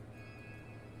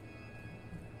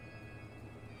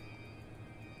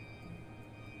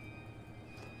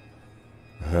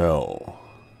Hell.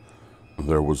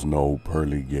 There was no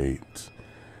pearly gate.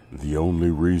 The only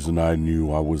reason I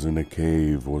knew I was in a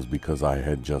cave was because I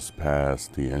had just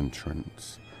passed the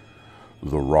entrance.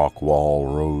 The rock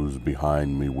wall rose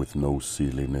behind me with no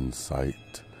ceiling in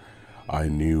sight. I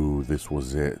knew this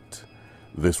was it.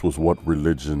 This was what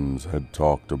religions had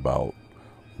talked about,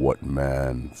 what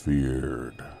man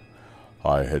feared.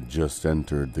 I had just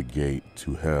entered the gate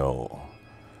to hell.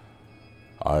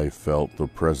 I felt the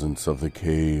presence of the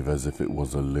cave as if it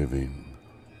was a living,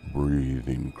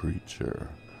 breathing creature.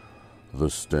 The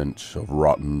stench of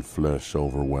rotten flesh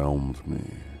overwhelmed me.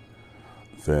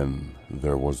 Then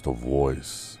there was the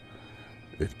voice.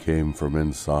 It came from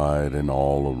inside and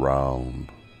all around.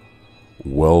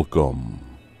 "Welcome."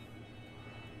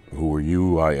 "Who are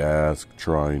you?" I asked,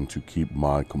 trying to keep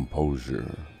my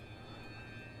composure.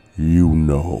 "You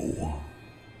know."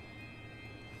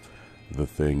 The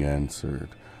thing answered.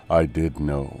 I did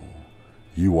know.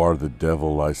 "You are the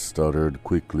devil," I stuttered,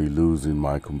 quickly losing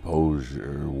my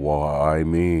composure. "Why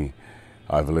me?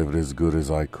 I've lived as good as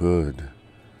I could."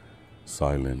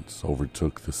 Silence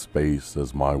overtook the space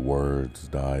as my words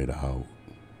died out.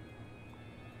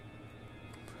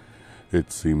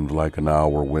 It seemed like an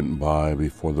hour went by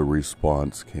before the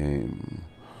response came.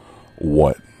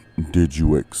 "What did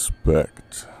you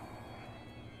expect?"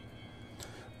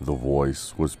 The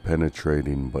voice was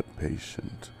penetrating but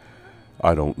patient.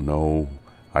 "I don't know.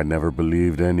 I never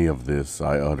believed any of this,"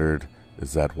 I uttered.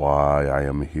 "Is that why I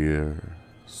am here?"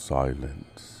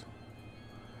 Silence.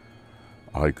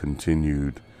 I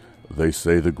continued. "They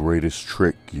say the greatest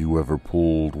trick you ever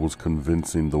pulled was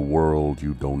convincing the world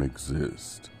you don't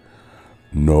exist."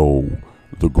 "No,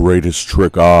 the greatest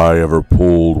trick I ever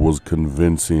pulled was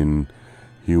convincing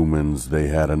humans they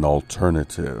had an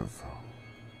alternative."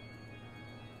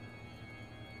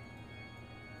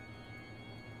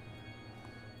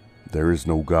 "There is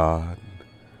no God?"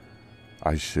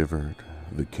 I shivered.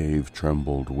 The cave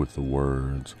trembled with the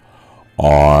words,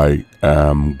 "I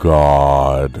am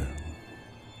God."